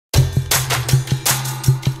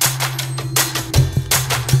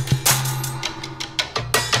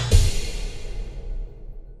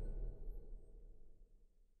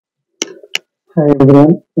Hi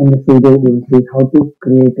everyone, in this video we will see how to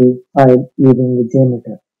create a file using the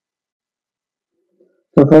JMeter.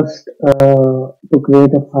 So first, to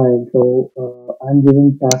create a file, I'm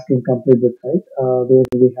using task incomplete website where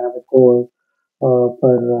we have a code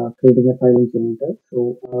for creating a file in JMeter. So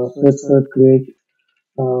let's create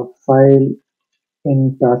a file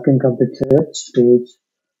in task incomplete search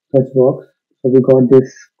box. So we got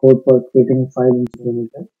this code for creating a file in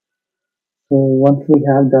JMeter. So once we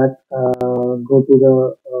have that, go to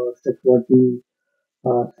the steps what we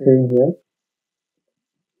saying here.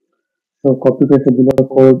 So copy paste the below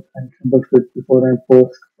code and simple script before and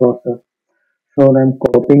post process. So I'm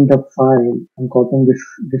copying the file, I'm copying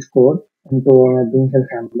this code into a Bean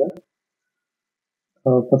sampler.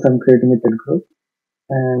 First I'm creating a test group,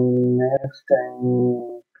 and next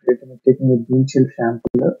I'm taking a Bean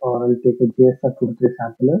sampler, or I'll take a JSR23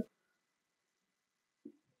 sampler.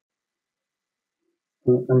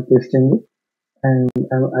 I'm pasting it, and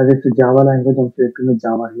as it's a Java language, I'm creating a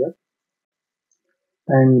Java here.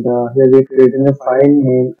 And here we're creating a file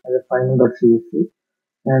name as a file.csv,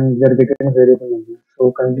 and we are getting a variable name here.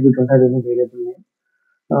 So currently we don't have any variable name.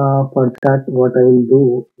 For that, what I will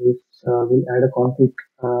do is we'll add a config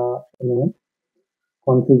element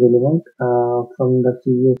from the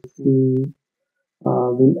CSV.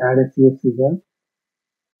 We'll add a CSV here.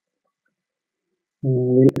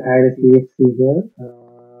 We'll add a CSV here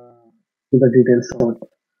to the details sort.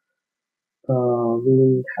 We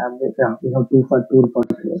will have it. Yeah, we have two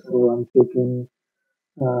records here. So I'm taking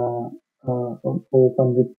uh, open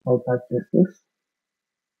with Notepad++.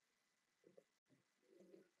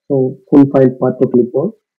 So full file path to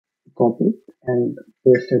clipboard, copy and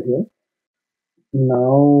paste it here.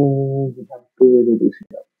 Now we have two variables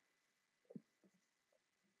here.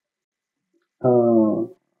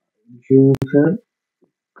 User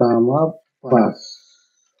comma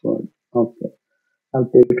password. Okay,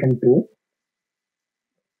 I've taken two.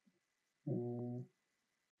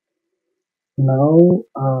 Now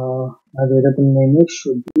my variable name is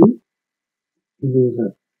should be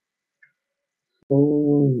user. So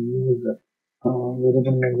user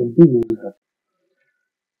variable name will be user.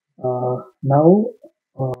 Now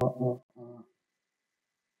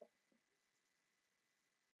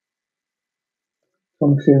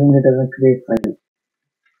I'm saving it as a create file.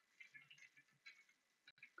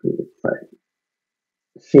 Create file.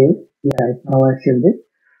 Save. Yeah, now I saved it.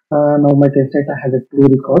 Now my test data has a two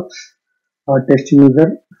records. Test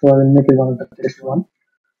user. So I will make it one of the test one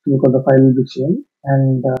because the file will be changed.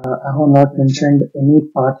 And I have not mentioned any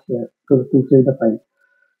path here to save the file.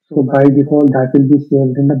 So by default that will be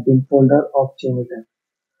saved in the bin folder of JMeter.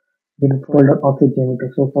 Bin folder of the JMeter.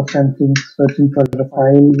 So first I'm searching for the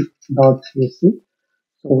file.csv.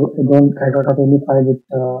 So I don't have any file with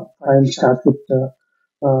file starts with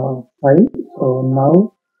file. So now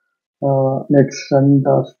let's run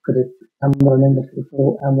the script. I'm running the script.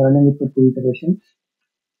 So I'm running it for two iterations.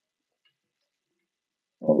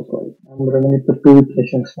 Oh, sorry. I'm running it for two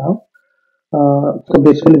iterations now. So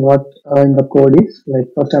basically what in the code is,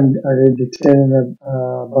 like first I'm registering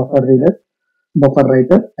a buffer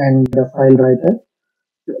writer and the file writer,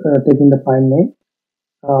 taking the file name,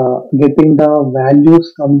 getting the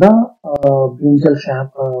values from the Brinjal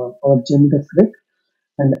or JMeter script,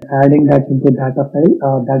 and adding that into data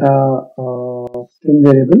string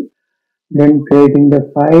variable, then creating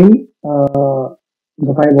the file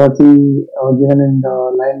what we given in the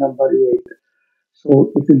line number 8.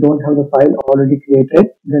 So if you don't have the file already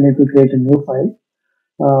created, then it will create a new file.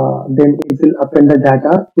 Then it will append the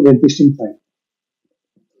data to the existing file.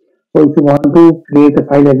 So if you want to create a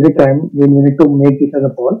file every time, then you need to make it as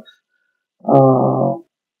a false,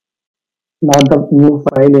 not the new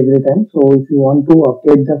file every time. So if you want to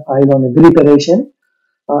update the file on every iteration,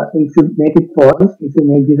 if you make it false, if you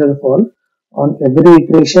make this as a false, on every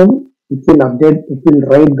iteration, it will update, it will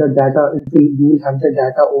write the data, you will have the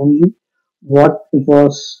data only what it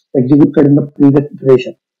was executed in the previous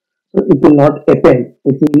iteration. So it will not append,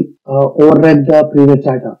 it will override the previous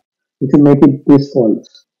data if you make it this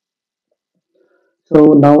false.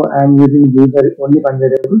 So now I am using user only one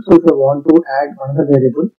variable. So if I want to add another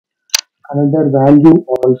variable, another value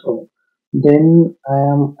also, then I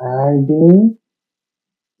am adding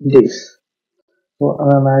this. So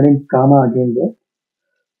I am adding comma again there,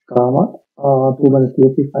 comma to the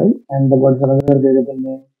CSV file, and the what's another variable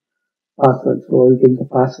name password. So I will take the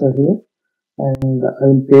password here, and I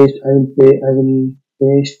will paste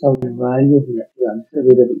the value here. Yeah, this is a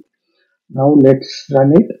variable. Now let's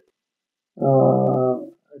run it.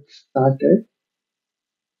 It started.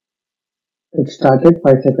 It started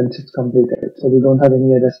 5 seconds. It's completed. So we don't have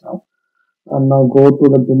any errors now. And now go to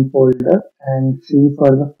the bin folder and see for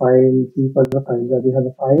the file. See for the file. Yeah, we have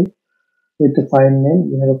a file with the file name.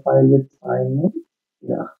 We have a file with file name.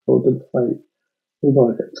 Yeah, go to the file. We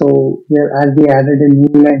got it. So here, as we added a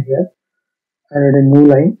new line here, added a new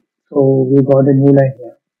line. So we got a new line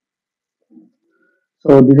here.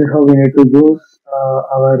 So this is how we need to use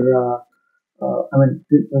our. I mean,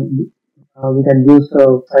 we can use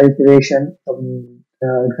file creation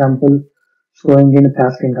example showing in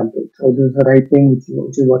task incomplete. So this is the right thing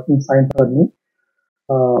which is working fine for me.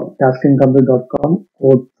 Taskincomplete.com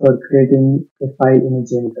code for creating a file in a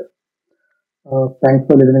JMeter. Thanks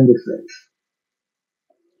for listening this.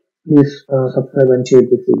 Please subscribe and share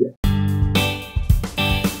this video.